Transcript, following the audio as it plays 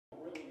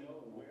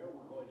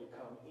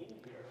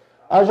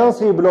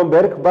ئاژانسی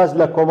بلۆمبێرگ باز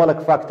لە کۆمەڵێک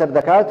فاکتەر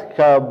دەکات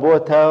کە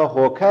بۆتە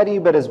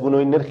هۆکاری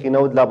بەرزبوونەوەی نرخی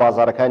نەوت لە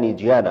بازاڕەکانی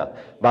جیهانە.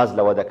 باز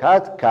لەوە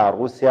دەکات کە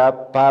رووسیا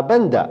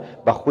پابەندە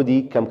بە خودی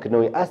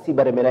کەمکردنەوەی ئاستی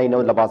بەرهەمێنانی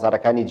نەوت لە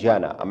بازاڕەکانی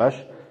جیهانە. ئەمەش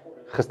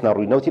خستنە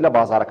ڕووی نەوتی لە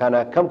بازاڕەکانە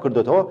کەم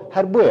کردوتەوە،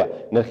 هەر بۆیە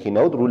نرخی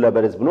نەوت ڕوو لە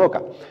بەرزبوونەوەکە.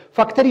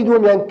 فاکتەری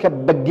دووەمیان کە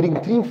بە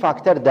گرنگترین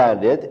فاکتەر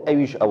دانرێت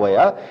ئەویش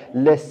ئەوەیە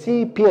لە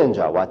 35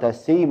 واتە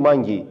 3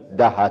 مانگی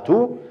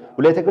داهاتوو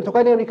وڵایەتە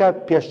یەکگرتووەکانی ئەمریکا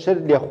پێشتر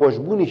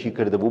لێخۆشبوونیشی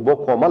کردبوو بۆ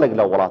کۆمەڵێک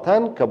لە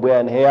وڵاتان کە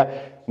بۆیان هەیە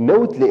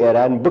نەوت لە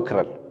ئێران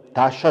بکڕن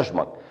تا 6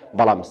 مانگ.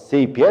 بەڵام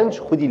 35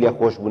 خودی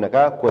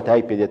لێخۆشبوونەکە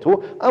کۆتایی پێدێتەوە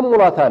ئەم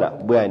وڵاتانە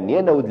بۆیان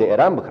نییە نەوت لە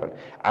ئێران بکڕن.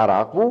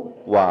 عێراق بوو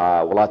و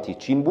وڵاتی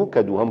چین بوو کە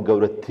دووهەم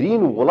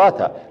گەورەترین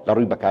وڵاتە لە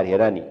ڕووی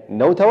بەکارهێنانی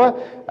نەوتەوە.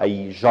 ئەی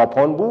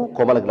ژاپۆن بوو،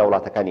 کۆمەڵێک لە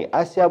وڵاتەکانی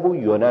ئاسیا بوو،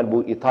 یۆنان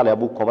بوو، ئیتالیا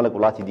بوو، کۆمەڵێک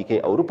وڵاتی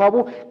دیکەی ئەوروپا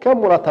بوو کە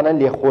وڵاتانە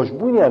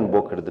لێخۆشبوونیان بۆ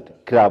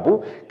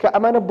کرابوو کە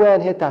ئەمانە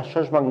بۆیان هەیە تا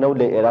 6 مانگ نەوت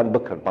لە ئێران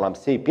بکڕن. بەڵام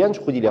 35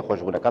 خودی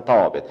لێخۆشبوونەکە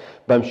تەواو بێت.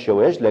 بەم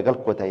شێوەیەش لەگەڵ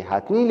کۆتایی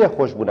هاتنی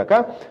لێخۆشبوونەکە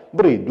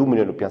بڕی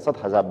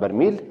 2,500,000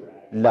 بەرمیل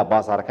لە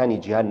بازاڕەکانی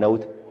جیهان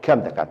نەوت کەم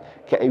دەکات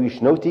کە ئەویش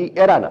نەوتی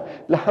ئێرانە.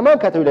 لە هەمان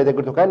کاتەوە ویلایەتە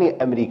یەکگرتووەکانی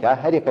ئەمریکا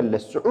هەرێکە لە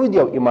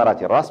سعودیا و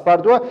ئیماراتی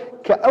ڕاستپاردووە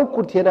کە ئەو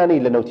کورتێنانەی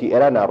لە نەوتی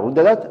ئێرانە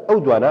ڕوودەدات ئەو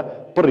دوانە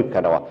بڕی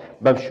بکەنەوە.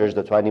 بەم شێش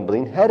دەتوانین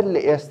بڵین هەر لە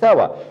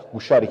ئێستاوە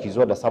گوشارێکی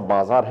زۆر لەسەر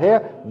بازار هەیە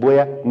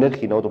بۆیە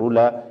نرخی نەوت ڕوو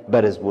لە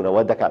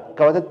بەرزبوونەوە دەکات.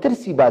 کەواتە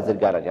ترسی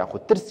بازرگانان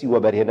یاخود ترسی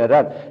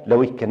وەبەرهێنەران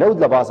لەوەی کە نەوت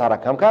لە بازارە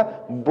کەمکە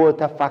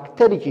بۆتە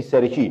فاکتەرێکی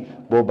سەرەکی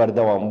بۆ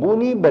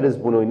بەردەوامبوونی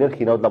بەرزبوونەوەی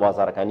نرخی نەوت لە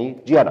بازارەکانی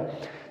جیهانە.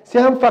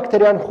 سێهەم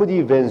فاکتەریان خودی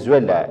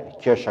ڤێنزوێلا،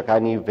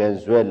 کێشەکانی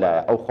ڤێنزوێلا،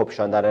 ئەو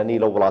خۆپیشاندانانی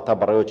لە وڵاتە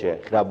بەڕێوەچێ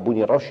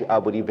خراپبوونی ڕەوشی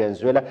ئابووری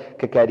ڤێنزوێلا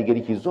کە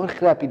کاریگەریکی زۆر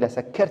خراپی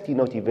لەسەر کەرتی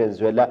نەوتی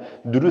ڤێنزوێلا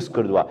دروست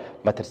کردووە.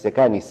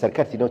 مەترسیەکانی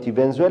سەرکەرتی نەوتی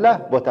ڤێنزوێلا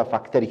بۆتە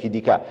فاکتەرێکی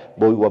دیکە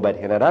بۆی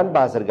وەبەرهێنەران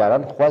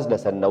بازرگانان خواز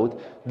لەسەر نەوت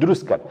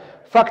دروستکەن.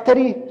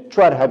 فاکتەری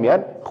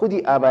چوارهەمیان خودی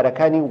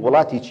ئامارەکانی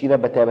وڵاتی چینە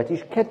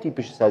بەتایبەتیش کەرتی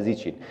پیشەسازی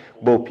چین.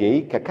 بۆ پێی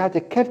کە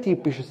کاتێک کەرتی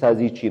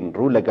پیشەسازی چین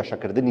ڕوو لە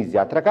گەشەکردنی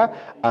زیاترەکە،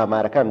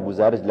 ئامارەکان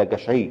گوزارش لە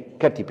گەشەی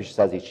کەرتی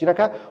پیشەسازی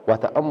چینەکە،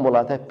 واتە ئەم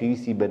وڵاتە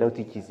پێویستی بە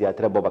نەوتێکی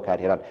زیاترە بۆ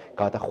بەکارهێنان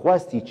کاتە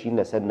خواستی چین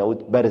لەسەر نەوت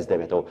بەرز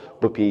دەبێتەوە.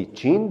 بۆ پێی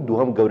چین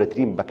دووهەم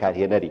گەورەترین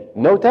بەکارهێنەری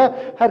نەوتە.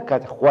 هەر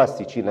کاتە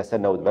خواستی چین لەسەر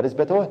نەوت بەرز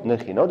بێتەوە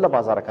نرخی نەوت لە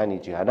بازاڕەکانی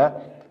جیهانە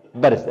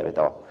بەرز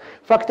دەبێتەوە.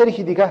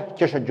 فاکتەرێکی دیکە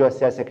کێشە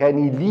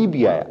جیۆسیاسیەکانی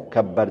لیبیایە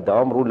کە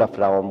بەردەوام ڕوو لە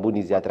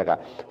فراوانبوونی زیاترەکە.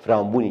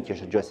 فراوانبوونی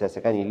کێشە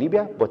جیۆسیاسیەکانی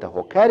لیبیا بۆتە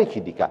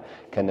هۆکارێکی دیکە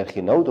کە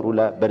نرخی نەوت ڕوو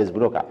لە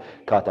بەرزبوونەوەکە.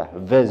 کاتە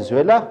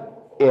ڤێنزوێلا،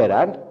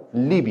 ئێران،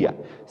 لیبیا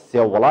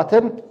سێ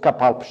وڵاتن کە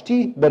پاڵپشتی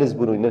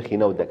بەرزبوونەوەی نرخی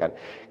نەوت دەکەن.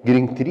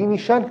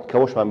 گرنگترینیشان کە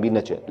وەشمان بیر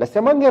نەچێت لە 3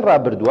 مانگی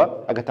ڕابردووە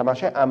ئەگە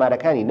تەماشای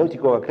ئامارەکانی نەوتی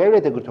کۆکەکراوی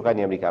ویلایەتە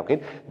یەکگرتووەکانی ئەمریکا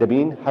بکەین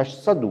دەبینین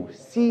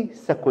 830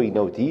 سەکۆی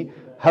نەوتی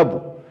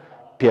هەبوو.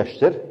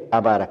 پێشتر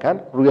ئامارەکان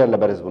ڕوویان لە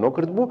بەرزبوونەوە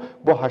کردبوو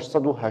بۆ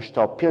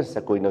 885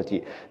 سەکۆی نەوتی.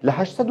 لە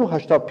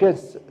 885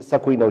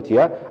 سەکۆی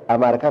نەوتیە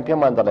ئامارەکان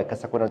پێمان دەڵێت کە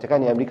سەکۆی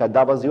نەوتەکانی ئەمریکا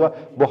دابەزیوە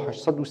بۆ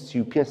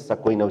 835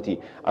 سەکۆی نەوتی.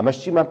 ئەمەش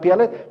چیمان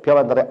پێڵێت؟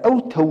 پێمان دەڵێت ئەو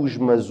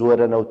تەوژمە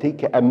زۆرە نەوتەی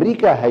کە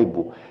ئەمریکا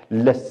هەیبوو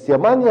لە 3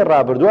 مانگی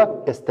ڕابردووە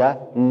ئێستا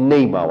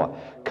نەیماوە.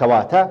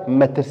 کەواتە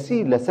مەترسی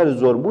لەسەر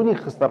زۆربوونی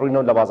خستە ڕووی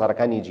نەوت لە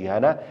بازاڕەکانی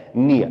جیهانە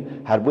نییە.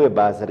 هەر بۆیە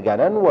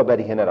بازرگانان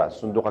وەبەرهێنەران،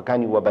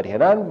 سندوقەکانی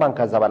وەبەرهێنان،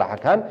 بانکە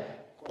زەبەلاحەکان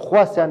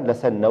خواستیان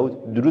لەسەر نەوت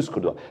دروست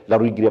کردووە. لە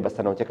ڕووی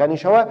گرێبەستە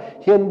نەوتەکانیشەوە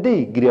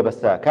هێندەی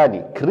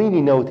گرێبەستەکانی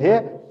کڕینی نەوت هەیە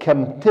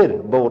کەمتر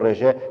بەو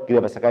ڕێژە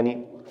گرێبەستەکانی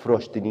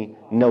فرۆشتنی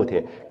نەوت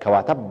هەیە.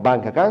 کەواتە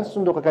بانکەکان،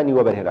 سندوقەکانی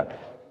وەبەرهێنان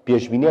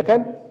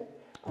پێشبینیەکەن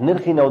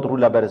نرخی نەوت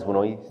ڕوو لە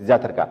بەرزبوونەوەی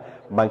زیاترکە.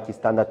 بانکی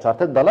ستاندارد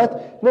چارتەر دەڵێت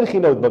نرخی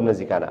نەوت بەم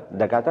نزیکانە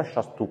دەکاتە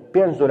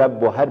 65 دۆلار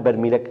بۆ هەر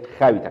بەرمیلێک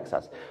خاوی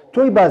تەکساس.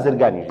 تۆی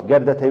بازرگانیش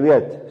گەر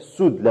دەتەوێت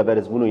سوود لە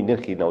بەرزبوونەوەی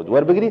نرخی نەوت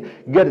وەربگری،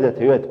 گەر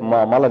دەتەوێت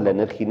مامەڵە لە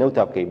نرخی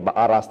نەوتە بکەیت بە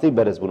ئاڕاستی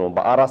بەرزبوونەوە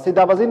بە ئاڕاستی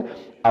دابەزین،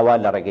 ئەوە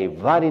لە ڕێگەی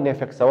ڤارین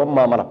فxەوە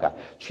مامەڵە بکە.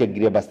 چکە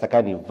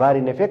گرێبەستەکانی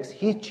ڤارین فx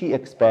هیچی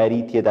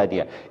ئەکسپایری تێدا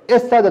نییە.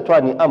 ئێستا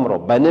دەتوانی ئەمڕۆ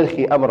بە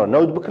نرخی ئەمڕۆ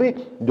نەوت بکڕی،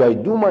 دوای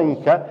 2 مانگی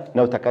کە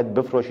نەوتەکەت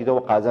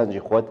بفرۆشیتەوە قازانجی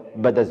خۆت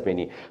بەدەست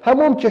بێنی.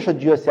 هەموم کێشە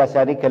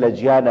جیۆسیاسیانی کە لە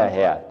جیهانە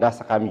هەیە،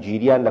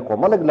 سەقامگیریان لە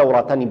کۆمەڵێک لە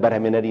وڵاتانی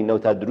بەرهەمێنەری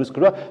نەوتە دروست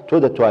کردووە، تۆ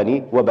دەتوانی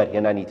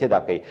وەبەرهێنانی تێدا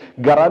بکەیت.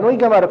 گەڕانەوەی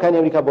گەمارەکانی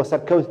ئەمریکا بۆ سەر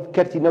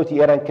کەرتی نەوتی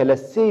ئێران کە لە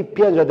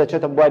 3.5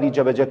 دەچێتە بواری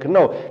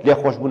جەبەجێکردنەوە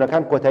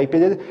لێخۆشبوونەکان کۆتایی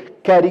پێدێت،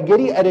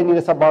 کاریگەری ئەرێنی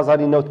لەسەر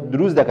بازاری نەوت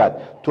دروست دەکات.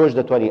 تۆش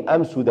دەتوانی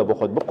ئەم سوودە بۆ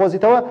خۆت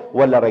بقۆزیتەوە و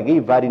لە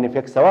ڕێگەی ڤارین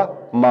فxەوە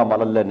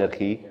مامەڵە لە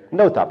نرخی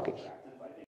نەوتا بکەیت.